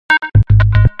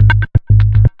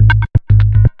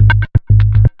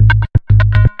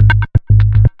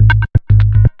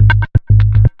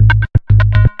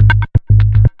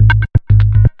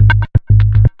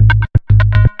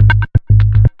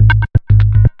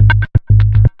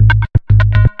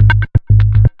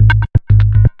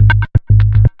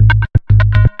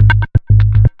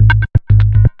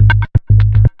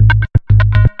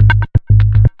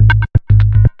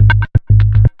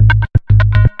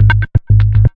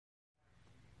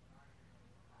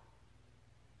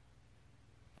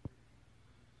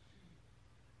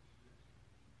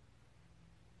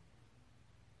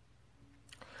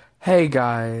Hey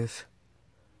guys,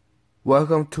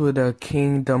 welcome to the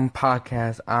Kingdom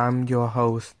Podcast. I'm your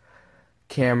host,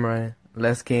 Cameron.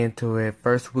 Let's get into it.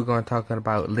 First, we're going to talk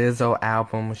about Lizzo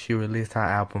album. She released her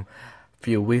album a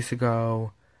few weeks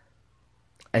ago,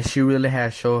 and she really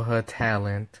has shown her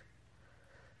talent.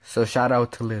 So shout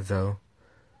out to Lizzo.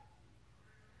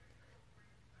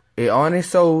 It only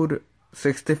sold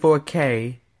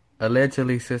 64K,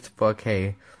 allegedly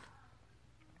 64K.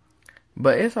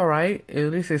 But it's alright.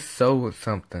 At least it sold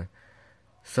something.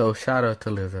 So shout out to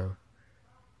Lizzo.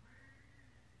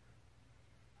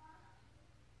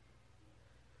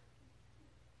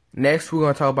 Next, we're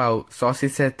going to talk about Saucy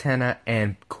Santana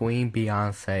and Queen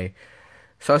Beyonce.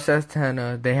 Saucy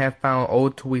Santana, they have found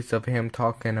old tweets of him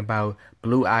talking about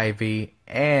Blue Ivy.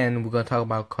 And we're going to talk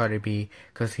about Cardi B,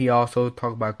 because he also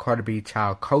talked about Cardi B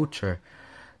child culture.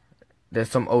 There's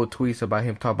some old tweets about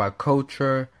him talking about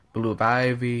culture, Blue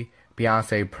Ivy,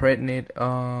 Beyonce pregnant,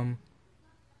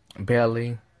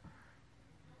 Belly.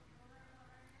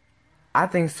 I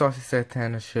think Saucy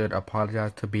Santana should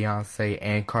apologize to Beyonce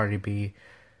and Cardi B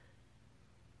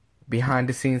behind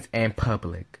the scenes and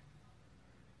public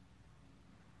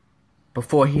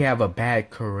before he have a bad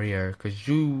career, because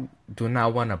you do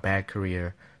not want a bad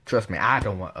career. Trust me, I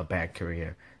don't want a bad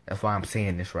career. That's why I'm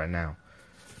saying this right now.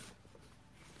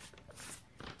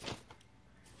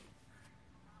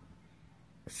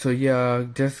 So yeah,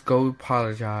 just go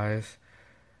apologize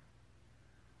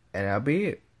and that'll be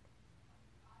it.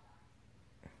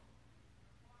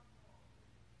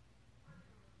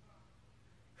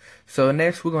 So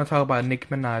next we're gonna talk about Nicki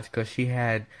Minaj, because she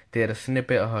did a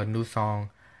snippet of her new song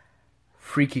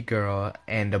Freaky Girl,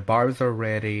 and the bars are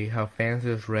ready, her fans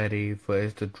is ready for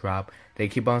it to drop. They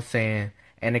keep on saying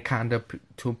Anaconda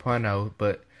 2.0,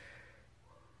 but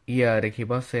yeah, they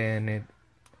keep on saying it.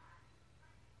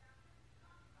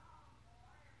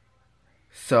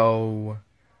 So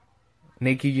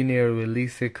Nicki, you need to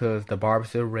release it because the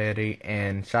barbs are ready,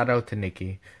 and shout out to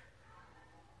Nicki.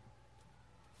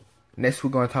 Next, we're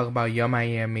going to talk about Yung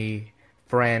Miami,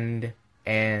 Friend,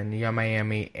 and Yung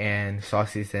Miami and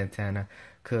Saucy Santana,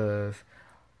 because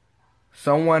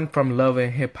someone from Love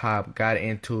and Hip Hop got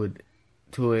into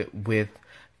it with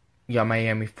Yung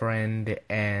Miami, Friend,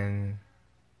 and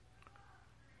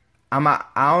I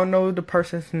don't know the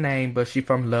person's name, but she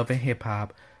from Love and Hip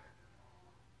Hop.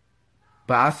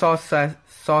 But I saw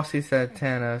Saucy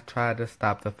Santana try to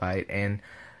stop the fight, and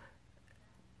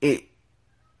you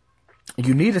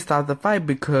need to stop the fight,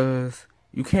 because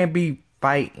you can't be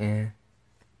fighting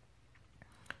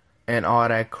and all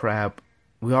that crap.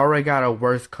 We already got a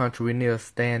worse country. We need to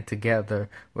stand together.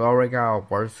 We already got a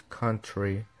worse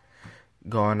country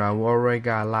going on. We already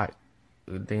got a lot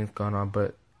of things going on.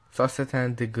 But Saucy Santana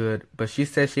did good. But she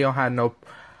said she don't have no...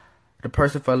 The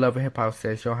person for Love and Hip Hop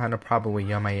said she don't have no problem with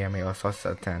Yung Miami or Saucy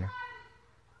Santana.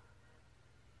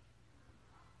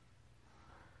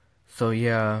 So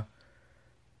yeah,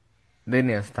 they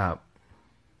need to stop.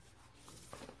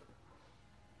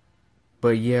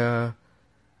 But yeah,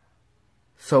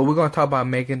 so we're gonna talk about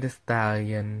Megan Thee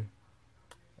Stallion.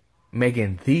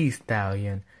 Megan Thee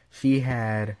Stallion. She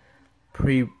had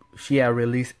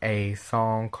released a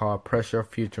song called Pressure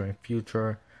featuring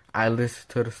Future. I listened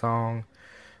to the song.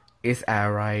 It's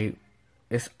alright.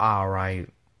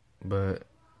 But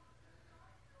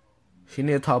she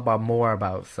need to talk about more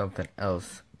about something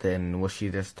else than what she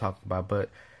just talked about. But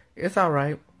it's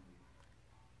alright.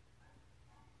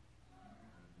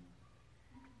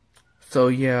 So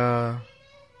yeah.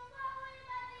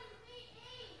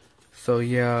 So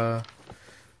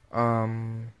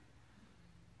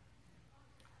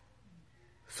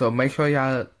make sure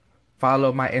y'all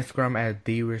follow my Instagram at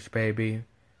TheRichBaby.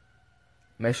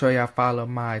 Make sure y'all follow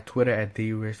my Twitter at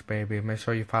TheRichBaby. Make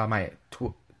sure you follow my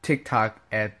TikTok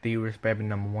at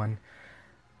TheRichBaby1.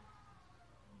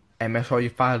 And make sure you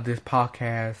follow this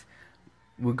podcast.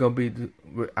 I'm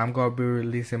gonna be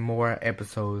releasing more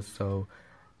episodes. So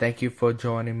thank you for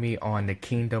joining me on the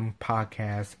Kingdom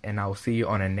Podcast, and I'll see you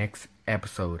on the next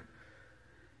episode.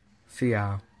 See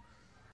y'all.